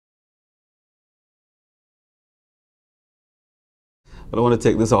But I want to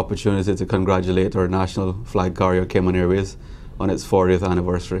take this opportunity to congratulate our national flag carrier, Cayman Airways, on its 40th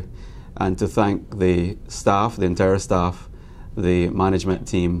anniversary, and to thank the staff, the entire staff, the management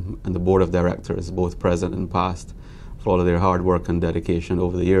team and the board of directors, both present and past, for all of their hard work and dedication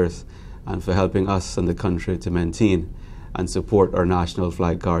over the years, and for helping us and the country to maintain and support our national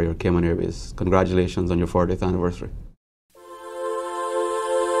flag carrier, Cayman Airways. Congratulations on your 40th anniversary.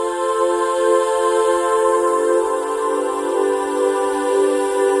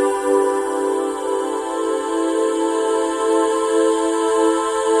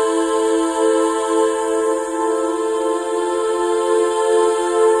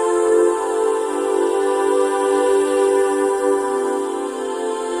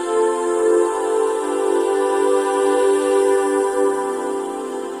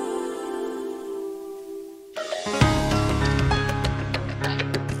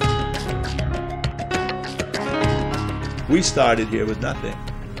 We started here with nothing.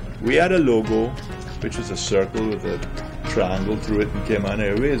 We had a logo, which was a circle with a triangle through it in Cayman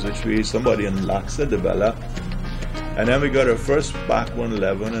Airways, which somebody in Laxa developed. And then we got our first back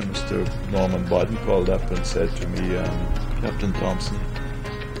 111, and Mr. Norman Bodden called up and said to me, Captain Thompson,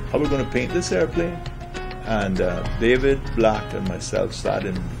 how are we going to paint this airplane? And David Black and myself sat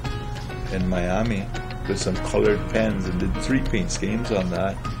in Miami with some colored pens and did 3 paint schemes on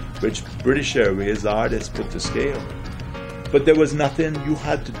that, which British Airways artists put to scale. But there was nothing, you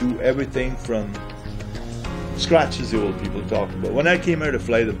had to do everything from scratch, as the old people talk about. When I came here to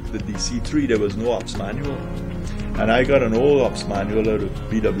fly the DC-3, there was no ops manual. And I got an old ops manual out of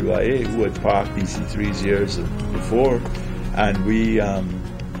BWIA, who had parked DC-3s years before. And we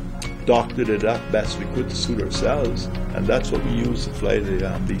doctored it up best we could to suit ourselves. And that's what we used to fly the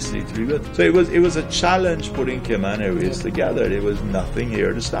DC-3 with. So it was a challenge putting Cayman Airways together. There was nothing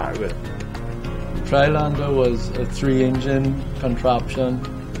here to start with. Trilander was a 3-engine contraption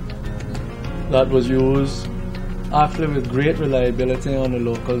that was used actually with great reliability on the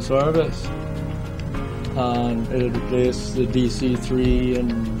local service, and it replaced the DC-3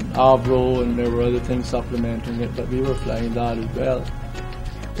 and Avro, and there were other things supplementing it, but we were flying that as well.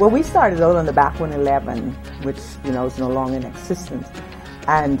 Well, we started out on the back 111, which is no longer in existence,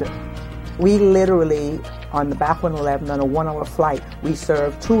 and we literally, on the back 111, on a 1-hour flight, we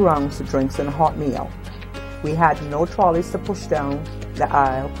served 2 rounds of drinks and a hot meal. We had no trolleys to push down the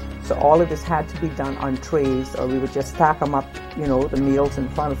aisle, so all of this had to be done on trays, or we would just stack them up, the meals in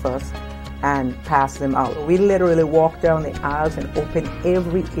front of us, and pass them out. We literally walked down the aisles and opened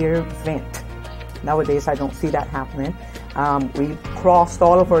every air vent. Nowadays, I don't see that happening. We crossed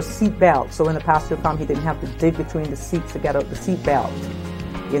all of our seat belts, so when the passenger come, he didn't have to dig between the seats to get out the seat belt.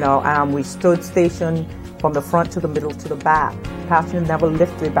 We stood stationed from the front to the middle to the back. Passengers never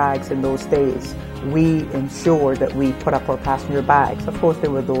lifted their bags in those days. We ensured that we put up our passenger bags. Of course, there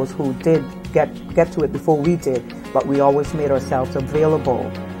were those who did get to it before we did, but we always made ourselves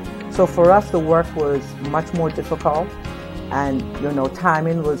available. So for us, the work was much more difficult, and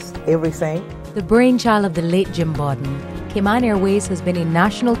timing was everything. The brainchild of the late Jim Bodden, Cayman Airways has been a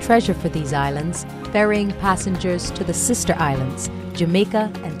national treasure for these islands, ferrying passengers to the sister islands,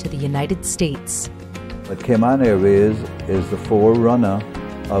 Jamaica, and to the United States. But Cayman Airways is the forerunner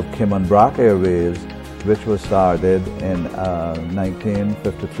of Cayman Airways, which was started in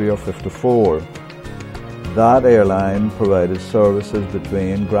 1953 or 54. That airline provided services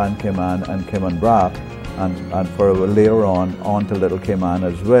between Grand Cayman and Cayman Brac, and for later on to Little Cayman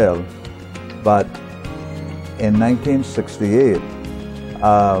as well. But in 1968,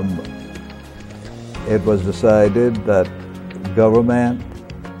 it was decided that government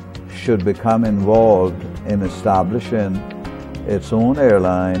should become involved in establishing its own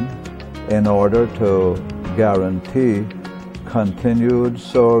airline in order to guarantee continued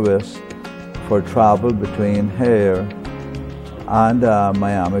service for travel between here and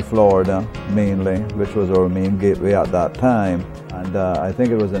Miami, Florida, mainly, which was our main gateway at that time. And I think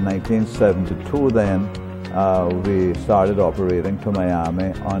it was in 1972 then we started operating to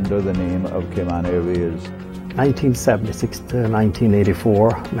Miami under the name of Cayman Airways. 1976 to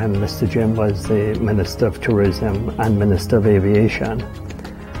 1984, when Mr. Jim was the Minister of Tourism and Minister of Aviation.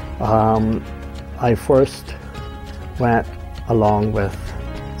 I first went along with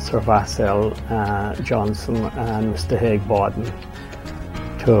Sir Vassell Johnson and Mr. Haig Bodden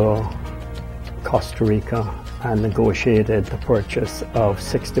to Costa Rica and negotiated the purchase of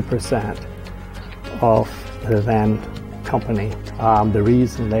 60% of the then company. The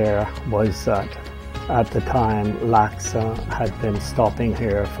reason there was that at the time Laxa had been stopping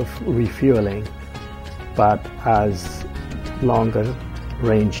here for refueling, but as longer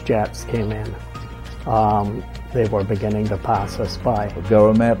range jets came in, they were beginning to pass us by. The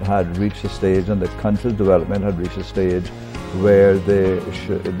government had reached a stage, and the country's development had reached a stage where the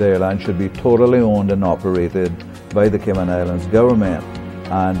airline should be totally owned and operated by the Cayman Islands government.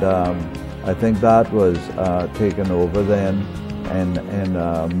 And I think that was taken over then in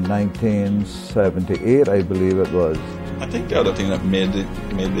 1978, I believe it was. I think the other thing that made the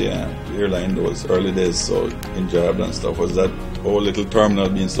airline those early days so enjoyable and stuff was that whole little terminal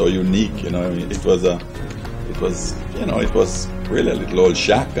being so unique. You know, I mean, it was really a little old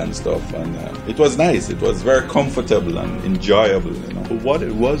shack and stuff, and it was nice. It was very comfortable and enjoyable. You know, what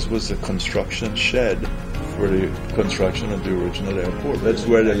it was a construction shed for the construction of the original airport. That's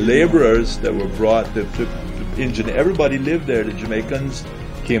where the laborers that were brought, the engineer, everybody lived there. The Jamaicans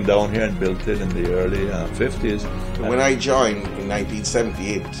came down here and built it in the early 50s. When I joined in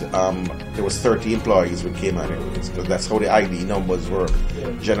 1978, there was 30 employees with Cayman Airways, because that's how the ID numbers were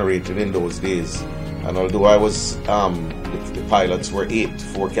generated in those days. And although I was, the pilots were 8,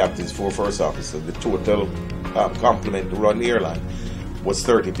 4 captains, 4 first officers, the total complement to run the airline was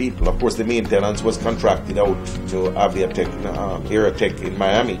 30 people. Of course, the maintenance was contracted out to Aerotech in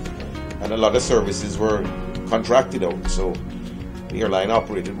Miami, and a lot of services were contracted out. So the airline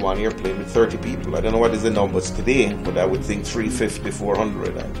operated one airplane with 30 people. I don't know what is the numbers today, but I would think 350,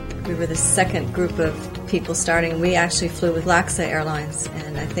 400. We were the second group of people starting. We actually flew with LAXA Airlines,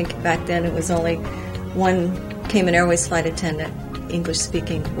 and I think back then it was only one Cayman Airways flight attendant,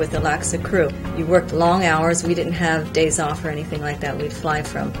 English-speaking, with the LAXA crew. You worked long hours. We didn't have days off or anything like that. We'd fly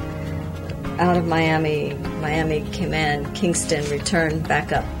from out of Miami, Cayman, Kingston, return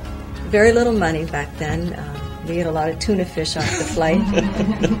back up. Very little money back then. We ate a lot of tuna fish off the flight.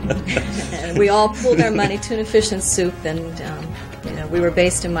 And we all pooled our money, tuna fish and soup, and we were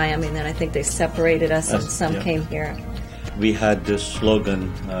based in Miami, and then I think they separated us and some came here. We had this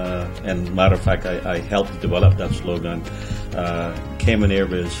slogan, and matter of fact, I helped develop that slogan, Cayman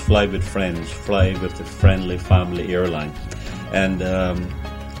Airways, fly with friends, fly with a friendly family airline. And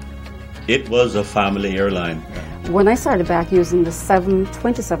it was a family airline. When I started back using the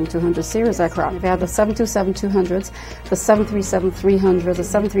 727-200 series aircraft, we had the 727-200s, the 737-300, the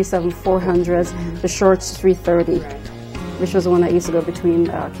 737-400s, the shorts 330, which was the one that used to go between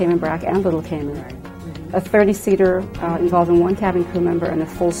Cayman Brac and Little Cayman. A 30-seater involving one cabin crew member and a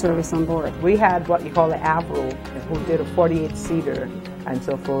full service on board. We had what you call the Avro, who did a 48-seater and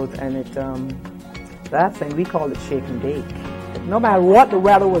so forth, and that thing, we called it shake and bake. No matter what the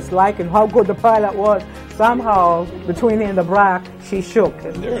weather was like and how good the pilot was, somehow, between me and the Brac, she shook.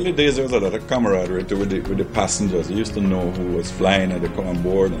 In the early days, there was a lot of camaraderie with the passengers. You used to know who was flying, and they come on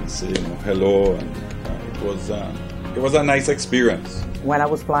board and say, hello, and it was a nice experience. When I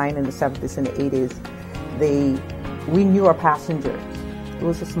was flying in the 70s and the 80s, we knew our passengers. It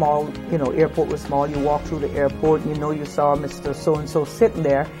was a small, airport was small. You walk through the airport, you saw Mr. So-and-so sitting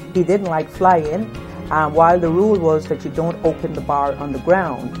there. He didn't like flying. While the rule was that you don't open the bar on the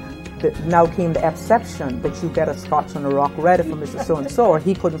ground, now came the exception that you get a scotch on a rock ready for Mr. So-and-so, or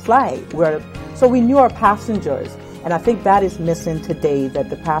he couldn't fly. So we knew our passengers, and I think that is missing today, that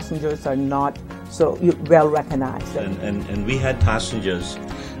the passengers are not so well recognized. And we had passengers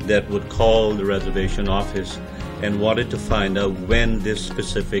that would call the reservation office and wanted to find out when this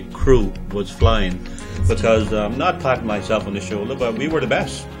specific crew was flying, because I'm not patting myself on the shoulder, but we were the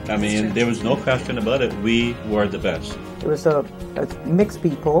best. I mean, there was no question about it. We were the best. It was a mixed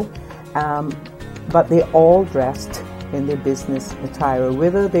people, but they all dressed in their business attire.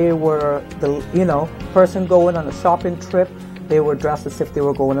 Whether they were the person going on a shopping trip, they were dressed as if they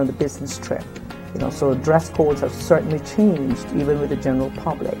were going on a business trip. So dress codes have certainly changed, even with the general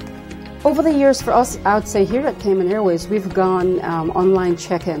public. Over the years, for us, I would say here at Cayman Airways, we've gone online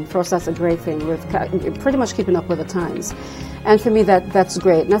check-in. For us, that's a great thing. We're pretty much keeping up with the times. And for me, that's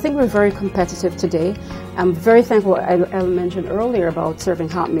great. And I think we're very competitive today. I'm very thankful, I mentioned earlier about serving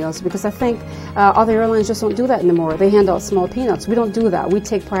hot meals, because I think other airlines just don't do that anymore. They hand out small peanuts. We don't do that. We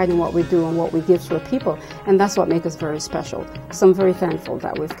take pride in what we do and what we give to our people, and that's what makes us very special. So I'm very thankful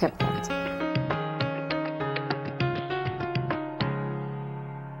that we've kept that.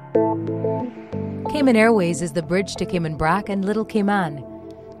 Cayman Airways is the bridge to Cayman Brac and Little Cayman.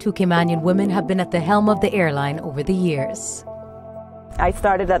 2 Caymanian women have been at the helm of the airline over the years. I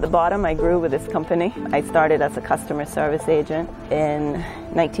started at the bottom. I grew with this company. I started as a customer service agent in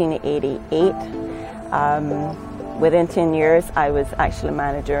 1988. Within 10 years, I was actually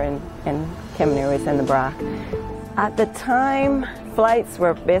manager in Cayman Airways in the Brac. At the time, flights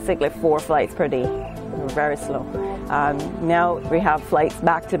were basically 4 flights per day. They were very slow. Now we have flights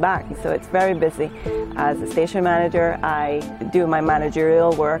back to back, so it's very busy. As a station manager, I do my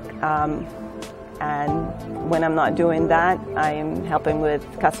managerial work And when I'm not doing that, I'm helping with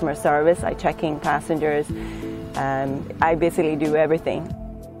customer service. I checking passengers. I basically do everything.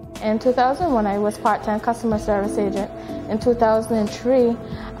 In 2001, I was part-time customer service agent. In 2003,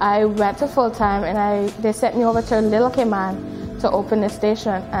 I went to full-time, and they sent me over to Little Cayman to open the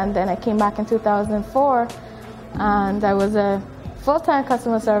station. And then I came back in 2004, and I was a full-time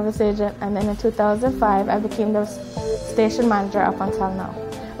customer service agent. And then in 2005, I became the station manager up until now.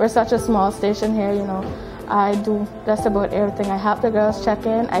 We're such a small station here, you know. I do just about everything. I help the girls check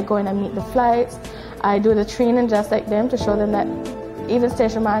in. I go in and meet the flights. I do the training just like them to show them that even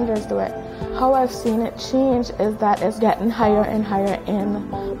station managers do it. How I've seen it change is that it's getting higher and higher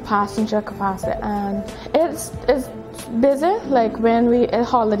in passenger capacity, and it's busy, like when we at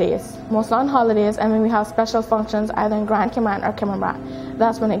holidays, mostly on holidays, and when we have special functions either in Grand Cayman or Cayman Brac.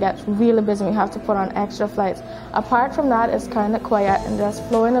 That's when it gets really busy. We have to put on extra flights. Apart from that, it's kind of quiet and just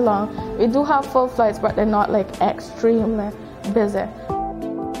flowing along. We do have full flights, but they're not like extremely busy.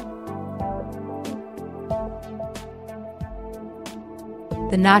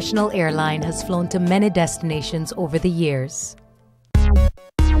 The national airline has flown to many destinations over the years.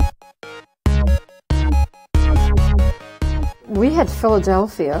 We had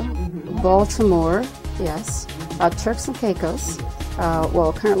Philadelphia, Baltimore, yes, Turks and Caicos.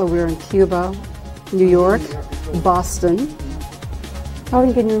 Well, currently we're in Cuba, New York, Boston.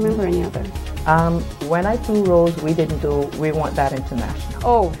 How can you remember any other? When I flew Rose, we weren't that international.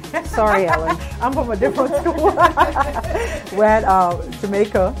 Oh, sorry, Ellen. I'm from a different school. When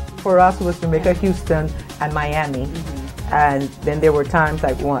Jamaica, for us, was Jamaica, Houston, and Miami. And then there were times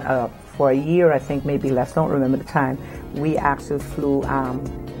like for a year, I think, maybe less, don't remember the time, we actually flew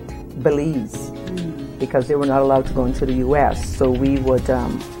Belize because they were not allowed to go into the U.S. So we would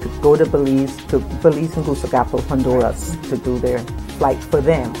go to Belize and Tegucigalpa, Honduras, to do their flight for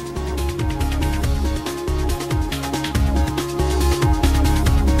them.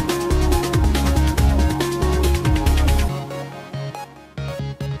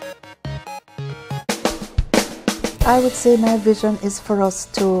 I would say my vision is for us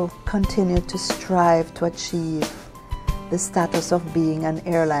to continue to strive to achieve the status of being an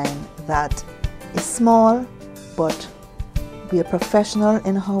airline that is small, but we are professional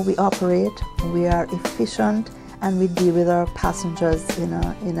in how we operate, we are efficient, and we deal with our passengers in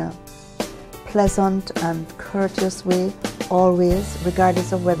a pleasant and courteous way, always,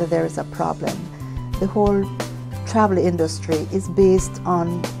 regardless of whether there is a problem. The whole travel industry is based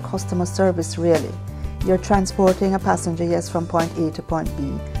on customer service, really. You're transporting a passenger, yes, from point A to point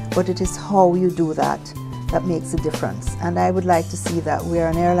B, but it is how you do that that makes a difference. And I would like to see that we're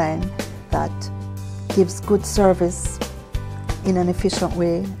an airline that gives good service in an efficient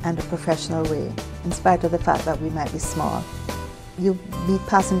way and a professional way, in spite of the fact that we might be small. You meet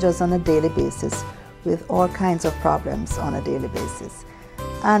passengers on a daily basis with all kinds of problems on a daily basis.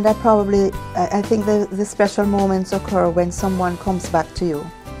 And I think the special moments occur when someone comes back to you,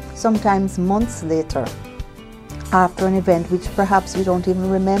 sometimes months later, after an event which perhaps you don't even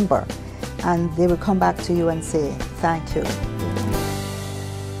remember, and they will come back to you and say, thank you.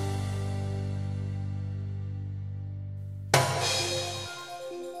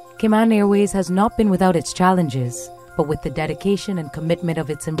 Cayman Airways has not been without its challenges, but with the dedication and commitment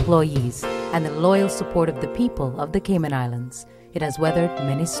of its employees and the loyal support of the people of the Cayman Islands, it has weathered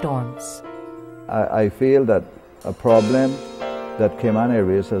many storms. I feel that a problem that Cayman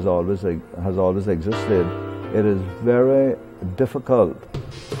Airways has always existed. It is very difficult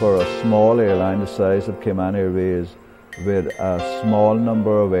for a small airline the size of Cayman Airways, with a small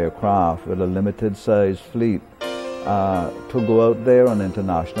number of aircraft, with a limited size fleet, to go out there on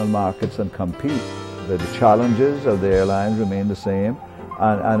international markets and compete. The challenges of the airline remain the same,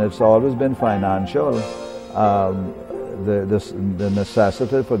 and it's always been financial. The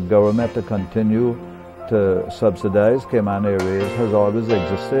necessity for government to continue to subsidize Cayman Airways has always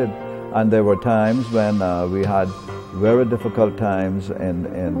existed, and there were times when we had very difficult times in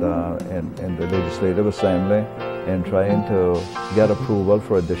the Legislative Assembly in trying to get approval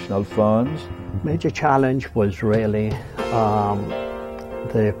for additional funds. Major challenge was really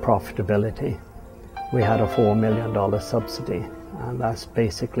the profitability. We had a $4 million subsidy, and that's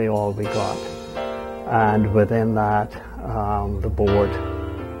basically all we got. And within that, the board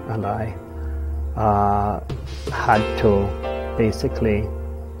and I had to basically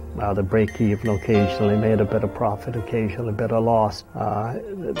the break-even occasionally, made a bit of profit occasionally, a bit of loss.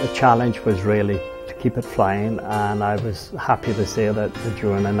 The challenge was really to keep it flying, and I was happy to say that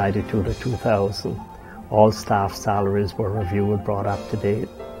during the 92 to 2000, all staff salaries were reviewed, brought up to date.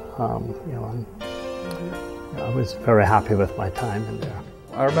 I was very happy with my time in there.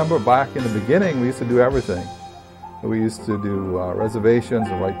 I remember back in the beginning, we used to do everything. We used to do reservations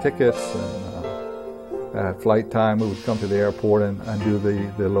and write tickets, and at flight time we would come to the airport and do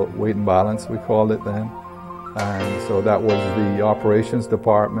the weight and balance, we called it then. And so that was the operations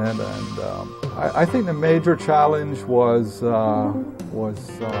department, and I think the major challenge was the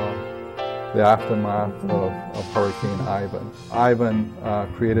aftermath of Hurricane Ivan. Ivan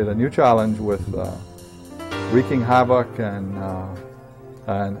created a new challenge with wreaking havoc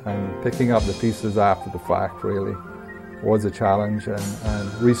and picking up the pieces after the fact, really was a challenge,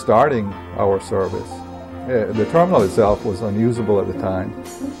 and restarting our service. The terminal itself was unusable at the time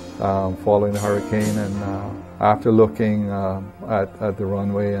following the hurricane, and after looking at the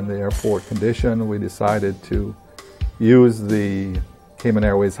runway and the airport condition, we decided to use the Cayman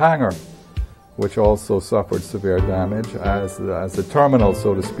Airways hangar, which also suffered severe damage as the terminal,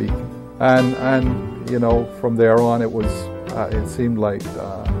 so to speak. And you know, from there on, it seemed like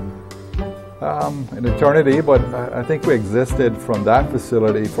an eternity, but I think we existed from that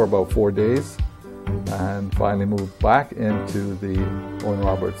facility for about 4 days, and finally moved back into the Owen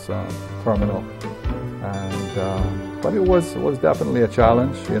Roberts terminal. And but it was definitely a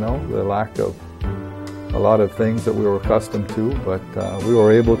challenge, you know, the lack of a lot of things that we were accustomed to, but we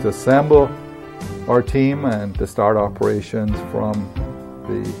were able to assemble our team and to start operations from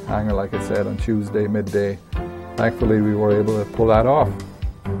the hangar, like I said, on Tuesday midday. Thankfully, we were able to pull that off.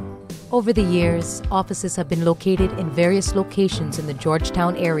 Over the years, offices have been located in various locations in the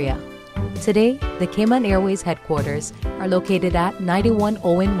Georgetown area. Today, the Cayman Airways headquarters are located at 91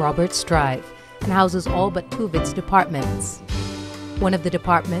 Owen Roberts Drive and houses all but 2 of its departments. One of the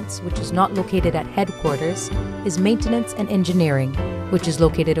departments, which is not located at headquarters, is Maintenance and Engineering, which is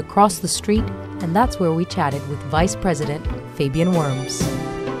located across the street, and that's where we chatted with Vice President Fabian Worms.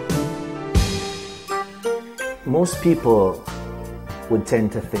 Most people would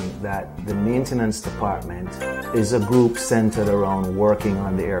tend to think that the maintenance department is a group centered around working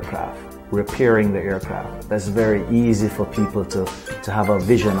on the aircraft, repairing the aircraft. That's very easy for people to have a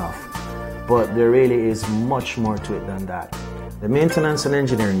vision of. But there really is much more to it than that. The maintenance and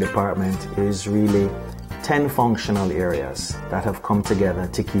engineering department is really 10 functional areas that have come together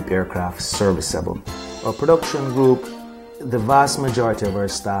to keep aircraft serviceable. Our production group, the vast majority of our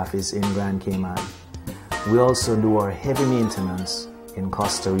staff is in Grand Cayman. We also do our heavy maintenance in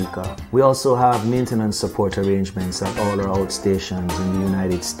Costa Rica. We also have maintenance support arrangements at all our outstations in the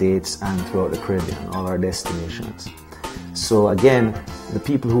United States and throughout the Caribbean, all our destinations. So again, the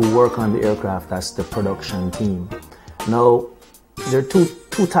people who work on the aircraft, that's the production team. Now, there are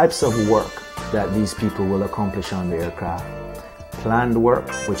two types of work that these people will accomplish on the aircraft. Planned work,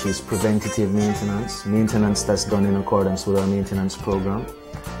 which is preventative maintenance, maintenance that's done in accordance with our maintenance program,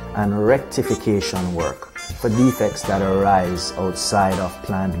 and rectification work for defects that arise outside of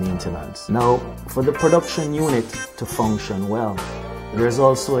planned maintenance. Now, for the production unit to function well, there's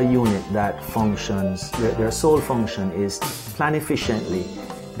also a unit that functions, their sole function is to plan efficiently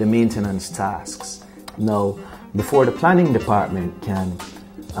the maintenance tasks. Now, before the planning department can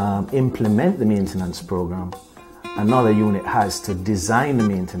implement the maintenance program, another unit has to design the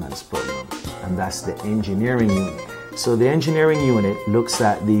maintenance program, and that's the engineering unit. So the engineering unit looks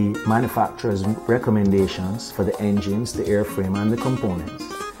at the manufacturer's recommendations for the engines, the airframe, and the components.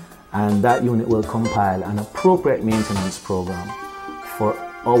 And that unit will compile an appropriate maintenance program for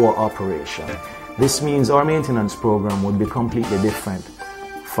our operation. This means our maintenance program would be completely different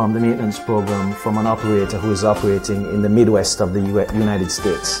from the maintenance program from an operator who is operating in the Midwest of the United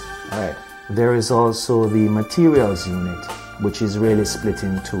States. All right. There is also the materials unit, which is really split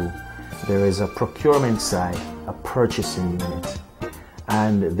in two. There is a procurement side, a purchasing unit,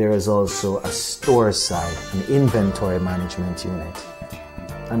 and there is also a store side, an inventory management unit.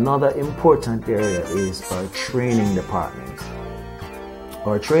 Another important area is our training department.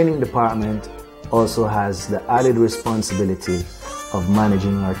 Our training department also has the added responsibility of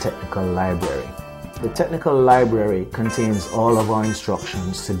managing our technical library. The technical library contains all of our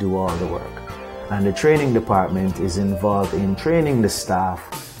instructions to do all the work, and the training department is involved in training the staff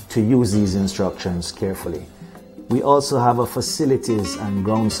to use these instructions carefully. We also have a facilities and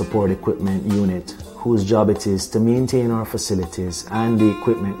ground support equipment unit whose job it is to maintain our facilities and the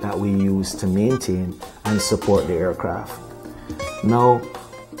equipment that we use to maintain and support the aircraft. Now,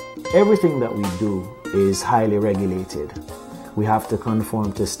 everything that we do is highly regulated. We have to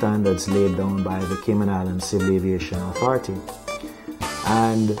conform to standards laid down by the Cayman Islands Civil Aviation Authority.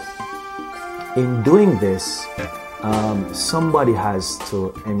 And in doing this, somebody has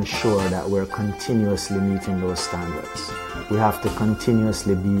to ensure that we're continuously meeting those standards. We have to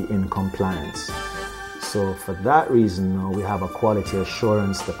continuously be in compliance. So for that reason now we have a quality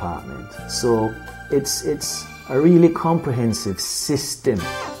assurance department. So it's a really comprehensive system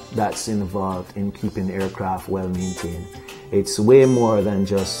that's involved in keeping the aircraft well maintained. It's way more than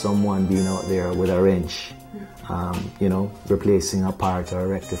just someone being out there with a wrench, replacing a part or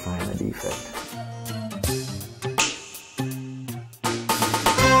rectifying a defect.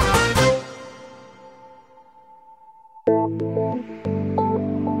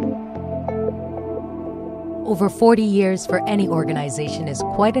 Over 40 years for any organization is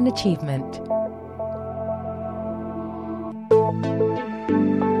quite an achievement.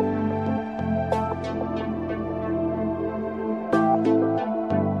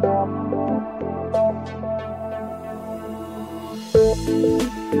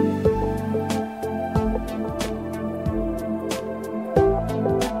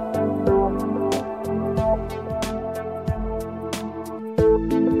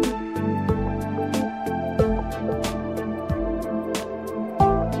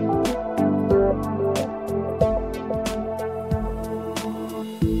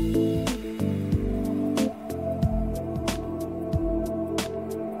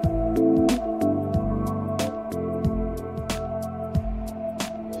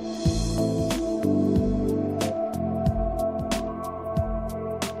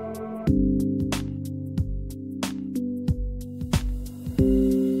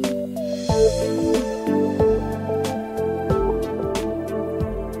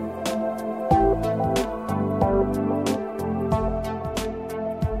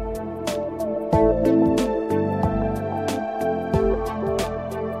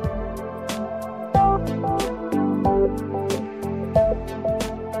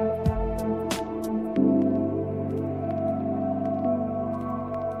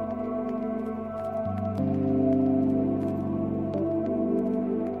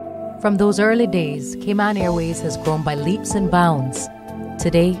 From those early days, Cayman Airways has grown by leaps and bounds.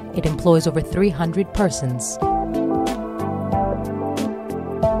 Today, it employs over 300 persons.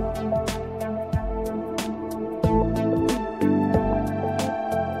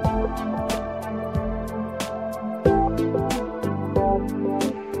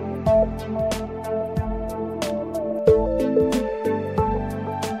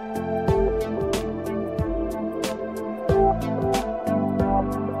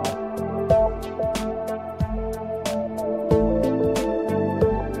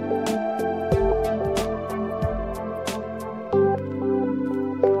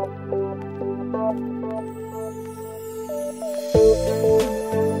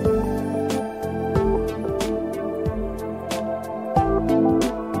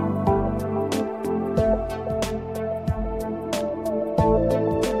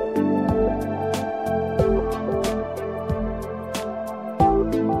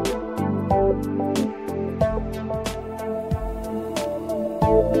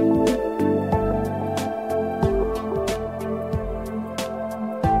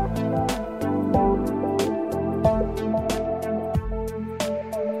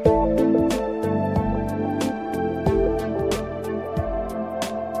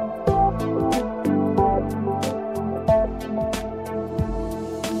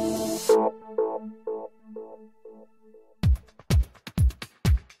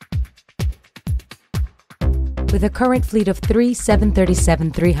 With a current fleet of 3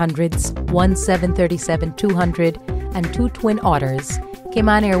 737-300s, 1 737-200, and 2 Twin Otters,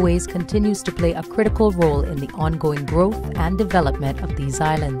 Cayman Airways continues to play a critical role in the ongoing growth and development of these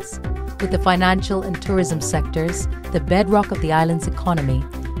islands. With the financial and tourism sectors, the bedrock of the island's economy,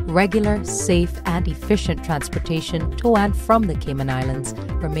 regular, safe, and efficient transportation to and from the Cayman Islands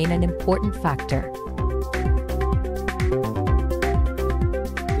remain an important factor.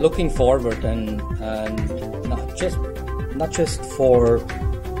 Looking forward and not just for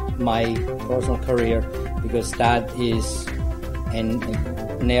my personal career, because that is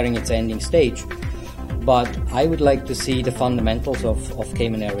nearing its ending stage, but I would like to see the fundamentals of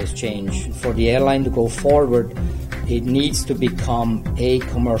Cayman Airways change. For the airline to go forward, it needs to become a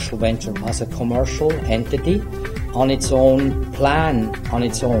commercial venture, as a commercial entity on its own, plan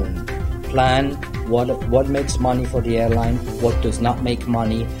what makes money for the airline, what does not make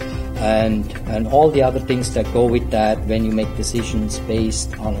money, and all the other things that go with that when you make decisions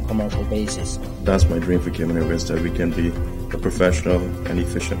based on a commercial basis. That's my dream for Cayman Airways, that we can be a professional and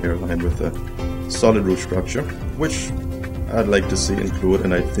efficient airline with a solid route structure, which I'd like to see include,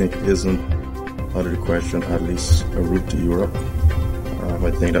 and I think isn't out of the question, at least a route to Europe. I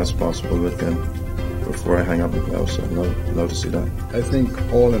think that's possible within, before I hang up the gloves, so I'd love to see that. I think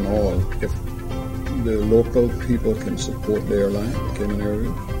all in all, if the local people can support the airline, Cayman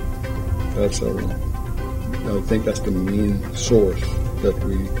Airways, that's our I think that's the main source that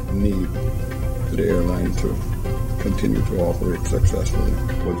we need for the airline to continue to operate successfully.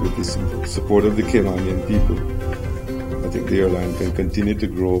 But with the support of the Caymanian people, I think the airline can continue to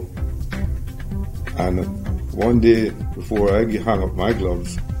grow. And one day, before I hang up my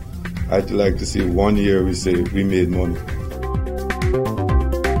gloves, I'd like to see 1 year we say we made money.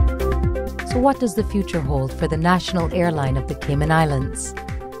 So what does the future hold for the national airline of the Cayman Islands?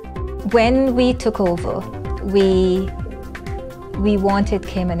 When we took over, we wanted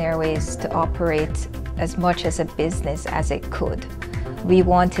Cayman Airways to operate as much as a business as it could. We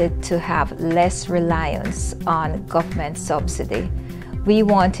wanted to have less reliance on government subsidy. We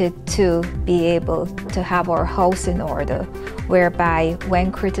wanted to be able to have our house in order, whereby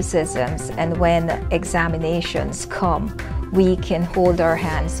when criticisms and when examinations come, we can hold our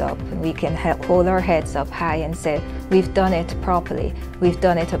hands up and we can hold our heads up high and say, we've done it properly. We've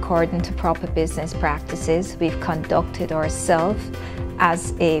done it according to proper business practices. We've conducted ourselves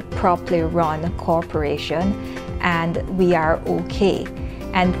as a properly run corporation, and we are okay.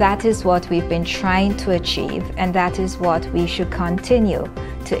 And that is what we've been trying to achieve, and that is what we should continue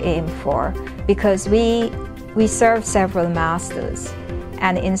to aim for, because we serve several masters.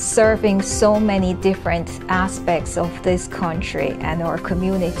 And in serving so many different aspects of this country and our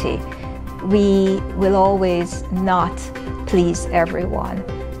community, we will always not please everyone.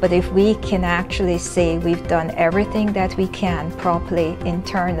 But if we can actually say we've done everything that we can properly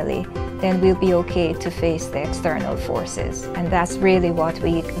internally, then we'll be okay to face the external forces. And that's really what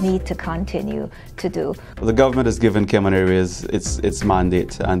we need to continue to do. The government has given Cayman Airways its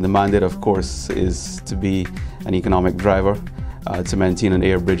mandate, and the mandate, of course, is to be an economic driver, to maintain an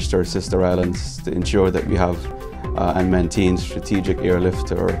air bridge to our sister islands, to ensure that we have and maintain strategic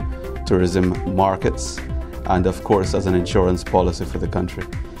airlift or tourism markets, and of course as an insurance policy for the country.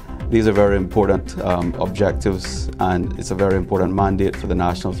 These are very important objectives, and it's a very important mandate for the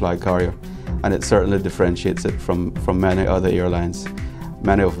national flag carrier, and it certainly differentiates it from many other airlines,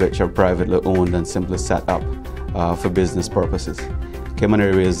 many of which are privately owned and simply set up for business purposes. Cayman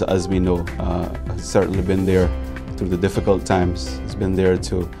Airways, as we know, has certainly been there through the difficult times. It's been there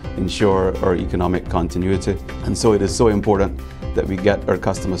to ensure our economic continuity, and so it is so important that we get our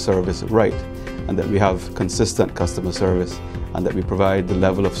customer service right, and that we have consistent customer service, and that we provide the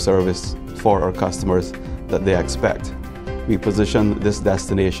level of service for our customers that they expect. We position this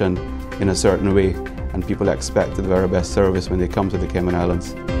destination in a certain way, and people expect the very best service when they come to the Cayman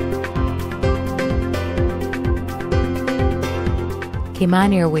Islands.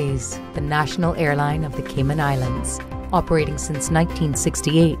 Cayman Airways, the national airline of the Cayman Islands, operating since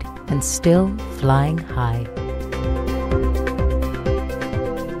 1968 and still flying high.